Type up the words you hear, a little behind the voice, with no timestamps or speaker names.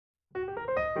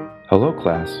Hello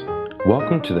class,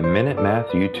 welcome to the Minute Math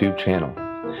YouTube channel.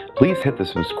 Please hit the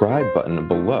subscribe button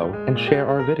below and share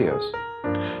our videos.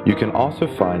 You can also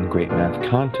find great math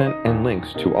content and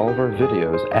links to all of our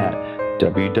videos at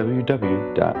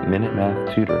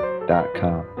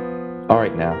www.minutemathtutor.com.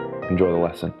 Alright now, enjoy the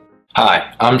lesson.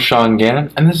 Hi, I'm Sean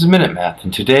Gannon, and this is Minute Math,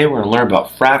 and today we're going to learn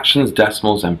about fractions,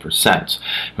 decimals, and percents.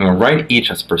 I'm going to write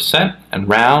each as percent and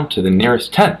round to the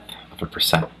nearest tenth of a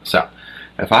percent. So,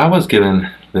 if I was given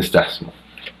this decimal,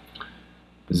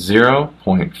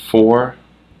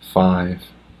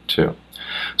 0.452.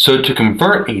 So to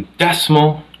convert a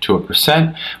decimal to a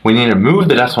percent, we need to move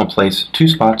the decimal place 2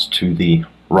 spots to the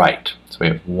right. So we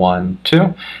have 1,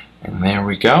 2, and there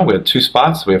we go. We have 2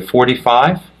 spots, so we have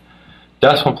 45.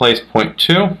 Decimal place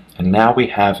 0.2, and now we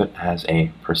have it as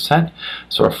a percent.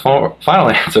 So our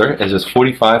final answer is just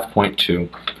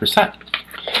 45.2%.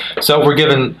 So we're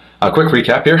given a quick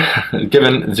recap here,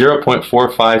 given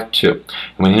 0.452, and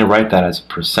we need to write that as a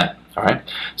percent. All right.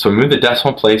 So we move the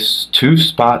decimal place 2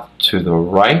 spots to the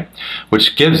right,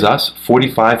 which gives us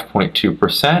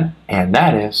 45.2%, and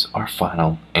that is our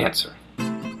final answer.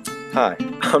 Hi,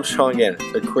 I'm Sean Gannon,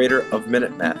 the creator of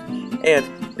Minute Math, and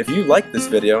if you like this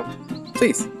video,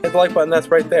 please hit the like button that's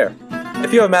right there.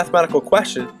 If you have a mathematical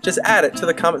question, just add it to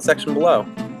the comment section below.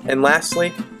 And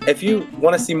lastly, if you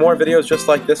want to see more videos just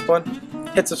like this one,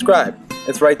 hit subscribe.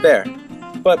 It's right there.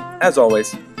 But as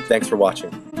always, thanks for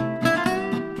watching.